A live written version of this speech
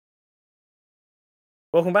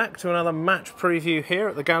Welcome back to another match preview here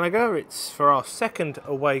at the Gallagher. It's for our second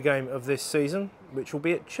away game of this season, which will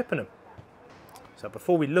be at Chippenham. So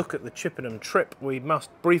before we look at the Chippenham trip, we must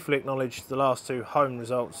briefly acknowledge the last two home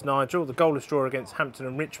results. Nigel, the goalless draw against Hampton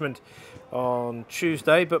and Richmond on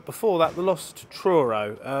Tuesday, but before that, the loss to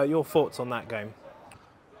Truro. Your thoughts on that game?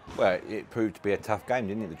 Well, it proved to be a tough game,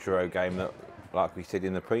 didn't it? The Truro game, that, like we said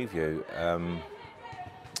in the preview.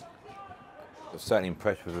 I was certainly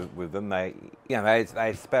impressed with them. They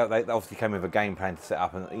obviously came with a game plan to set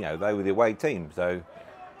up, and they were the away team. So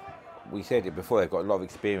we said it before, they've got a lot of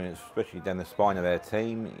experience, especially down the spine of their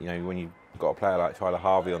team. When you've got a player like Tyler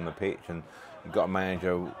Harvey on the pitch, and you've got a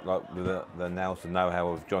manager like with the Nelson know-how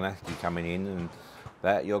of John Ashley coming in, and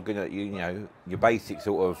that you're gonna, your basic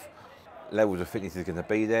sort of levels of fitness is going to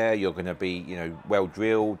be there. You're going to be, well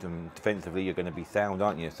drilled, and defensively you're going to be sound,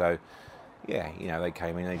 aren't you? So. Yeah, they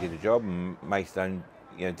came in, they did a job, and Maidstone,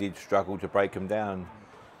 did struggle to break them down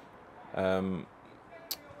on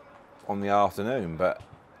the afternoon. But,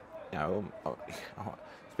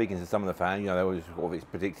 speaking to some of the fans, they were sort of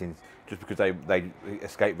predicting just because they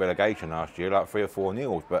escaped relegation last year, like 3 or 4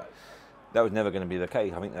 nils. But that was never going to be the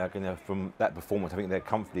case. I think they're going to, from that performance, I think they're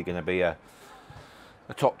comfortably going to be a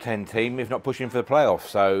top 10 team, if not pushing for the playoffs.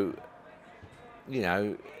 So,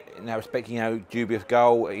 now respecting, dubious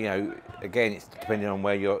goal, again, it's depending on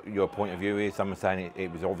where your point of view is. Some are saying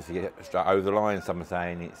it was obviously over the line, some are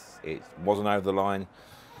saying it wasn't over the line.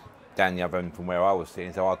 Down the other end from where I was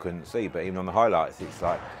sitting, so I couldn't see, but even on the highlights, it's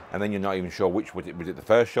like, and then you're not even sure which was it the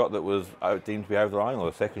first shot that was deemed to be over the line,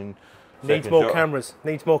 or the second Needs more shot. cameras,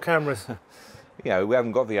 needs more cameras. We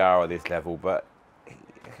haven't got VR at this level, but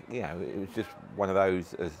it was just one of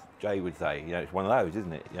those, as Jay would say, it's one of those,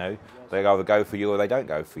 isn't it? They either go for you or they don't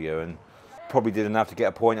go for you, and probably did enough to get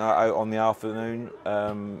a point out on the afternoon,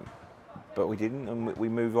 but we didn't, and we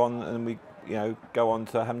move on, and we go on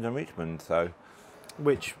to Hampton and Richmond. So,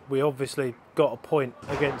 which we obviously got a point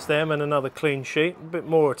against them and another clean sheet, a bit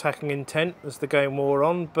more attacking intent as the game wore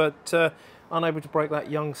on, but unable to break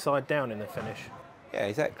that young side down in the finish. Yeah,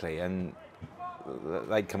 exactly, and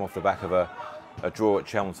they'd come off the back of a draw at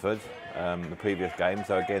Chelmsford, the previous game,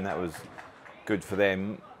 so again that was good for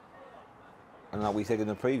them. And like we said in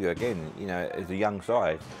the preview, again, it's a young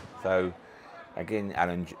side, so again,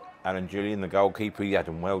 Alan Julian, the goalkeeper, he had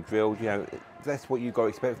them well drilled. That's what you've got to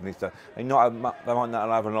expect from this stuff. They might not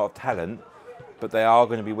have a lot of talent, but they are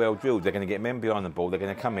going to be well drilled. They're going to get men behind the ball. They're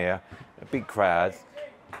going to come here, a big crowd,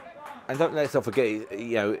 and let's not forget,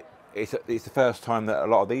 it's the first time that a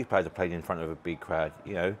lot of these players have played in front of a big crowd,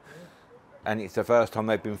 and it's the first time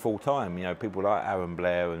they've been full time. People like Aaron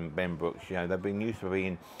Blair and Ben Brooks, they've been used to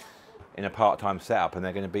being in a part-time setup, and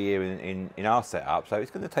they're going to be here in our setup. So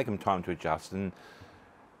it's going to take them time to adjust, and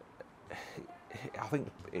I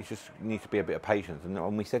think it just needs to be a bit of patience.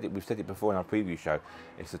 And we've said it before in our preview show.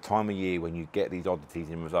 It's the time of year when you get these oddities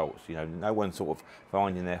in results. No one's sort of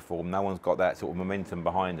finding their form. No one's got that sort of momentum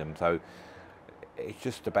behind them. So it's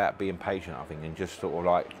just about being patient, I think, and just sort of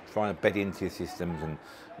like trying to bed into your systems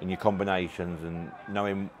and your combinations, and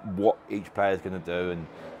knowing what each player is going to do. And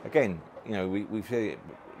again, we've said it.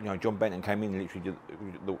 John Benton came in literally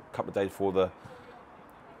a couple of days before the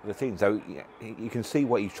thing, so you can see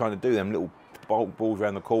what he's trying to do. Them little balls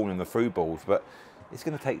around the corner and the through balls, but it's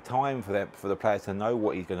going to take time for the players to know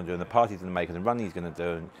what he's going to do, and the pass he's going to make, and the run he's going to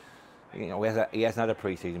do. And he hasn't had a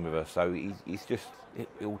pre-season with us, so he's just it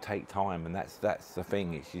will take time, and that's the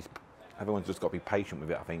thing. It's just everyone's just got to be patient with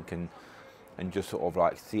it, I think, and just sort of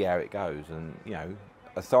like see how it goes. And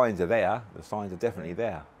the signs are there. The signs are definitely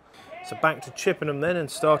there. So back to Chippenham then, and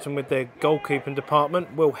starting with their goalkeeping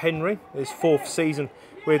department. Will Henry, his 4th season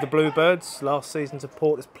with the Bluebirds, last season's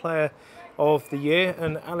Porter's Player of the Year,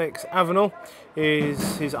 and Alex Avenel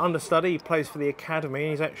is his understudy. He plays for the academy, and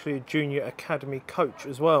he's actually a junior academy coach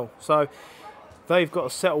as well. So they've got a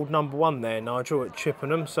settled number 1 there, Nigel, at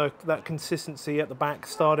Chippenham. So that consistency at the back,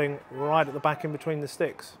 starting right at the back in between the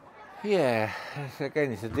sticks. Yeah,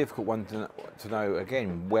 again, it's a difficult one to know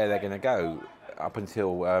again where they're going to go. Up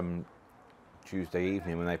until Tuesday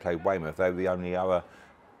evening when they played Weymouth, they were the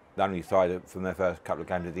only side from their first couple of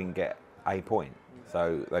games that didn't get a point.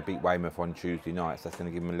 So they beat Weymouth on Tuesday night, so that's going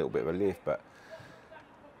to give them a little bit of a lift. But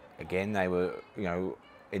again, they were,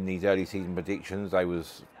 in these early season predictions, they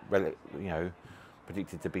was,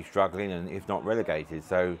 predicted to be struggling and if not relegated.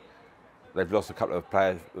 So they've lost a couple of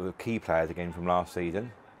players, the key players again from last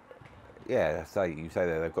season. Yeah, you say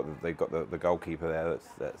there they've got the goalkeeper there.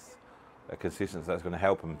 That's a consistency that's going to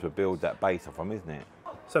help them to build that base off them, isn't it?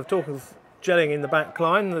 So talk of gelling in the back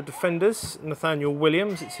line, the defenders, Nathaniel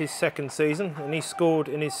Williams, it's his 2nd season, and he scored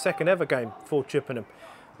in his 2nd ever game for Chippenham.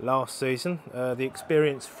 last season. The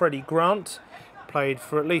experienced Freddie Grant played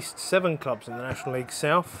for at least 7 clubs in the National League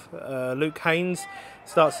South. Luke Haynes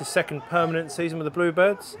starts his second permanent season with the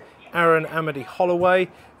Bluebirds. Aaron Amity Holloway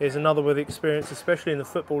is another with experience, especially in the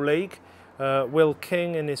Football League. Will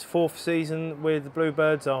King in his 4th season with the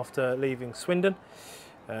Bluebirds after leaving Swindon.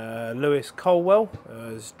 Lewis Colwell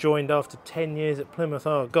has joined after 10 years at Plymouth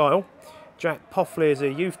Argyle. Jack Poffley is a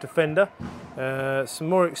youth defender. Some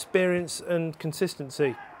more experience and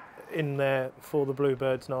consistency in there for the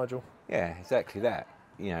Bluebirds, Nigel. Yeah, exactly that.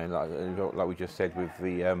 You know, like we just said with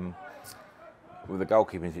the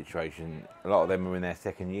goalkeeping situation, a lot of them are in their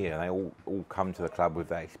 2nd year, and they all come to the club with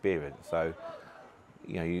that experience. So,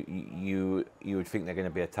 you know, you would think they're going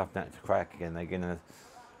to be a tough nut to crack again. They're going to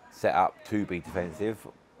set up to be defensive.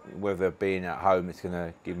 Whether being at home, it's going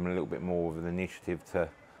to give them a little bit more of an initiative to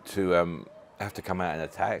have to come out and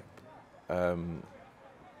attack.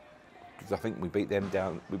 Because I think we beat them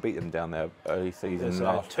down there early season. It was a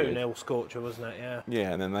 2-0 scorcher, wasn't it? Yeah.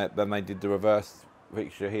 Yeah, and then they did the reverse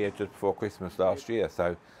fixture here just before Christmas last year.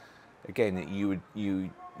 So again, you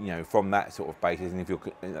know, from that sort of basis, and if you're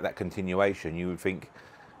that continuation, you would think,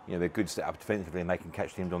 you know, they're good set up defensively and they can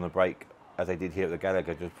catch teams on the break, as they did here at the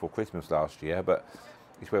Gallagher just before Christmas last year. But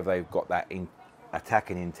it's whether they've got that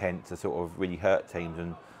attacking intent to sort of really hurt teams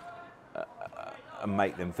and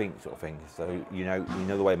make them think, sort of thing. So you know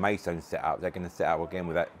the way Maystone's set up, they're going to set up again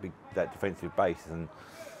with that defensive base, and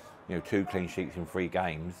you know, 2 clean sheets in 3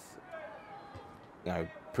 games, you know,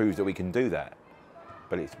 proves that we can do that.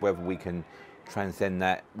 But it's whether we can transcend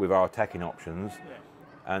that with our attacking options,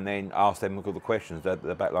 and then ask them all the questions, the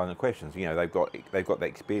back line of questions. You know, they've got the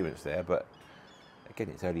experience there, but again,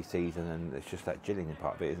 it's early season, and it's just that gelling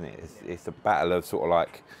part of it, isn't it? It's a battle of sort of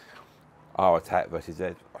like our attack versus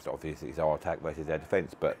their. Obviously, it's our attack versus their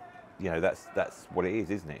defence, but you know, that's what it is,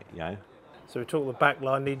 isn't it? You know. So we talk the back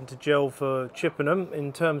line needing to gel for Chippenham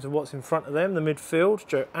in terms of what's in front of them. The midfield,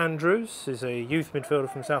 Joe Andrews is a youth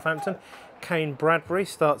midfielder from Southampton. Kane Bradbury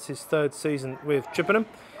starts his 3rd season with Chippenham.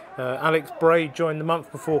 Alex Bray joined the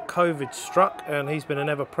month before COVID struck, and he's been an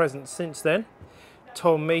ever-present since then.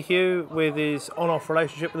 Tom Mayhew with his on-off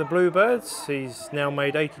relationship with the Bluebirds. He's now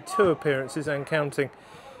made 82 appearances and counting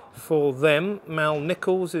for them. Mal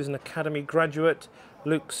Nichols is an academy graduate.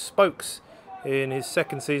 Luke Spokes in his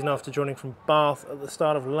 2nd season after joining from Bath at the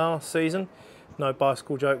start of last season. No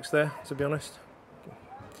bicycle jokes there, to be honest.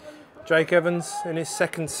 Jake Evans in his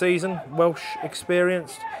 2nd season, Welsh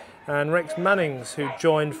experienced. And Rex Mannings, who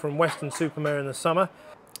joined from Western-super-Mare in the summer.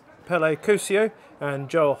 Pele Cusio and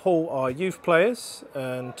Joel Hall are youth players,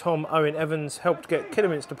 and Tom Owen Evans helped get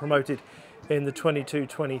Kidderminster promoted in the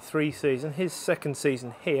 22-23 season. His 2nd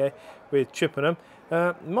season here with Chippenham.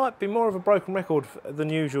 Might be more of a broken record than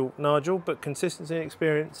usual, Nigel, but consistency and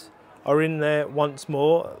experience are in there once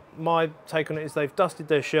more. My take on it is they've dusted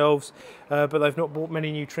their shelves, but they've not brought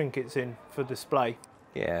many new trinkets in for display.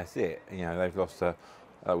 Yeah, that's it. You know, they've lost, like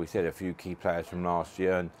we said, a few key players from last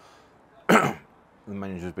year, and the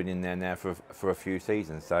manager's been in there now for a few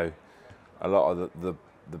seasons, so a lot of the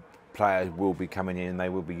players will be coming in and they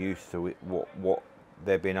will be used to what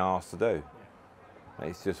they're being asked to do.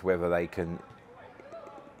 It's just whether they can,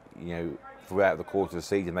 you know, throughout the course of the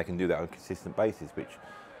season, they can do that on a consistent basis, which,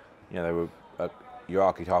 you know, they were your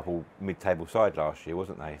archetypal mid-table side last year,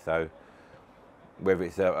 wasn't they? So whether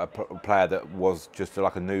it's a player that was just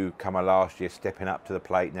like a newcomer last year stepping up to the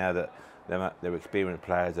plate now that their experienced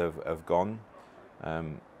players have gone.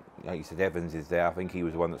 Like you said, Evans is there. I think he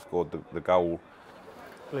was the one that scored the goal.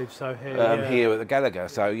 I believe so here. Here at the Gallagher.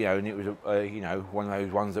 So, you know, and it was you know, one of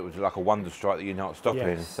those ones that was like a wonder strike that you're not stopping.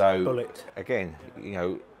 Yes, so bullet. Again, you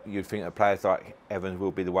know, you'd think that players like Evans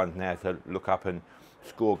will be the ones now to look up and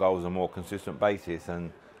score goals on a more consistent basis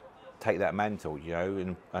and take that mantle, you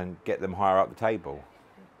know, and get them higher up the table.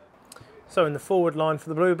 So in the forward line for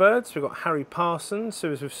the Bluebirds, we've got Harry Parsons, who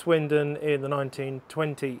was with Swindon in the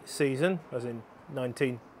 1920 season, as in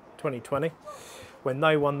 2020, when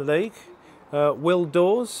they won the league. Will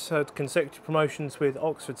Dawes had consecutive promotions with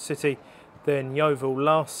Oxford City, then Yeovil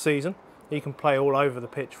last season. He can play all over the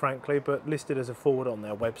pitch, frankly, but listed as a forward on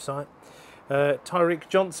their website. Tyreek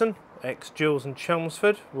Johnson, ex-Gills and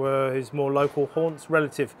Chelmsford, were his more local haunts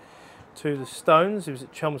relative to the Stones. He was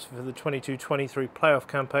at Chelmsford for the 22-23 playoff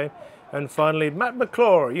campaign. And finally, Matt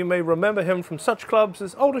McClure. You may remember him from such clubs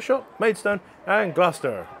as Aldershot, Maidstone and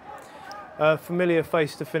Gloucester. A familiar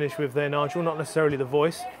face to finish with there, Nigel, not necessarily the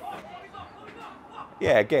voice.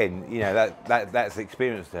 Yeah, again, you know, that's the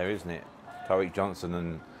experience there, isn't it? Tyreek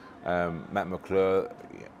Johnson and Matt McClure,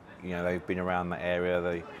 you know, they've been around that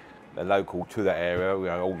area. They're local to that area. You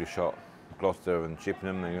know, Aldershot Gloucester and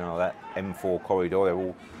Chippenham, you know, that M4 corridor. They're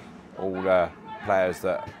all players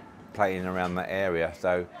that play in around that area.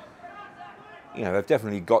 So, you know, they've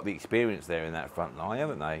definitely got the experience there in that front line,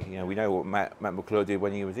 haven't they? You know, we know what Matt McClure did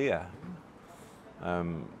when he was here. I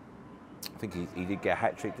think he did get a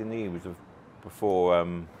hat-trick, didn't he? He was before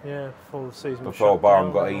before the season. Before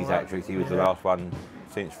Byron got his hat-trick, he was the last one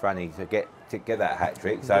since Franny to get that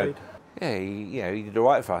hat-trick. So yeah, he did all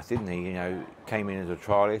right for us, didn't he? You know, came in as a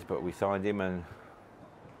trialist, but we signed him, and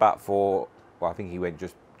I think he went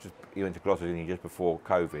he went to Gloucester, didn't he, just before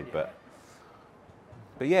COVID, but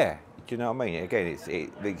yeah, do you know what I mean? Again,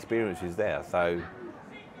 the experience is there, so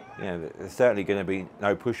you know, there's certainly going to be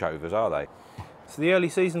no pushovers, are they? So the early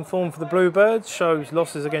season form for the Bluebirds shows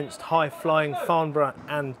losses against high-flying Farnborough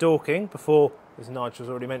and Dorking before, as Nigel's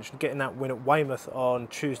already mentioned, getting that win at Weymouth on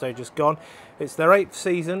Tuesday just gone. It's their 8th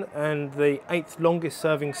season and the 8th longest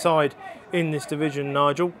serving side in this division,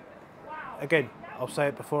 Nigel. Again, I'll say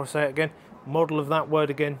it before I say it again, model of that word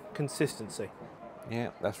again, consistency. Yeah,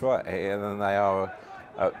 that's right. And they are,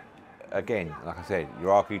 again, like I said,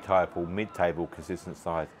 your archetypal mid-table consistent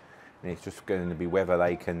side. And it's just going to be whether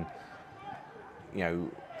they can, you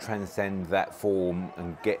know, transcend that form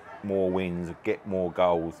and get more wins, get more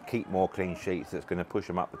goals, keep more clean sheets. That's going to push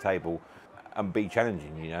them up the table and be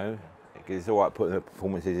challenging. You know, because it's all right putting the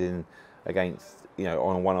performances in against, you know,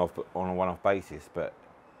 on a one-off basis, but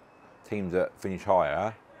teams that finish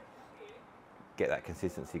higher get that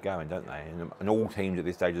consistency going, don't they? And all teams at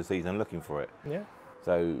this stage of the season are looking for it. Yeah.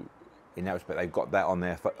 So in that respect, they've got that on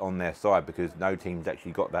their side, because no team's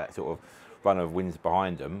actually got that sort of run of wins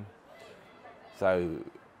behind them. So,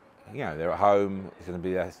 you know, they're at home. It's going to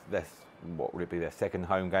be what would it be, their second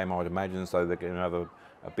home game, I would imagine. So they're going to have a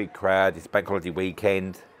big crowd. It's bank holiday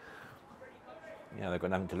weekend. You know, they've got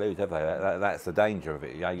nothing to lose, have they? That's the danger of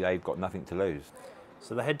it. They've got nothing to lose.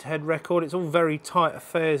 So the head-to-head record, it's all very tight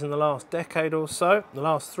affairs in the last decade or so. The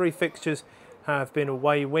last 3 fixtures have been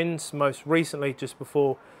away wins, most recently just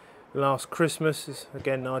before last Christmas. As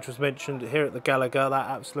again, Nigel's mentioned here at the Gallagher, that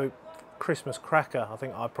absolute Christmas cracker, I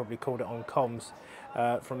think I probably called it on comms,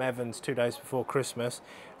 from Evans 2 days before Christmas.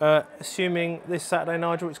 Assuming this Saturday,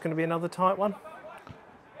 Nigel, it's going to be another tight one?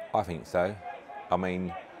 I think so. I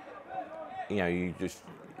mean, you know, you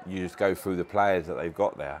just go through the players that they've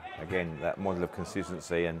got there. Again, that model of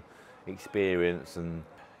consistency and experience, and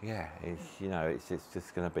yeah, it's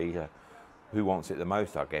just going to be who wants it the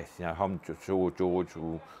most, I guess. You know, I'm sure George,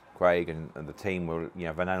 Craig, and the team will, you know,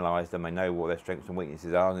 have analysed them. They know what their strengths and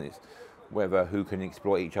weaknesses are, and it's who can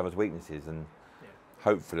exploit each other's weaknesses, and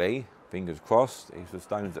hopefully, fingers crossed, it's the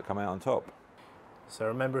Stones that come out on top. So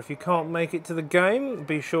remember, if you can't make it to the game,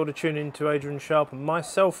 be sure to tune in to Adrian Sharp and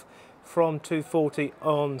myself from 2:40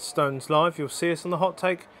 on Stones Live. You'll see us on the hot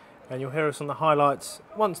take, and you'll hear us on the highlights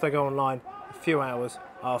once they go online a few hours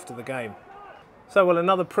after the game. So, well,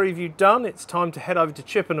 another preview done. It's time to head over to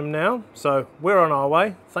Chippenham now. So we're on our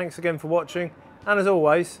way. Thanks again for watching, and as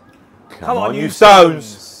always, come on, you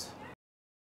Stones!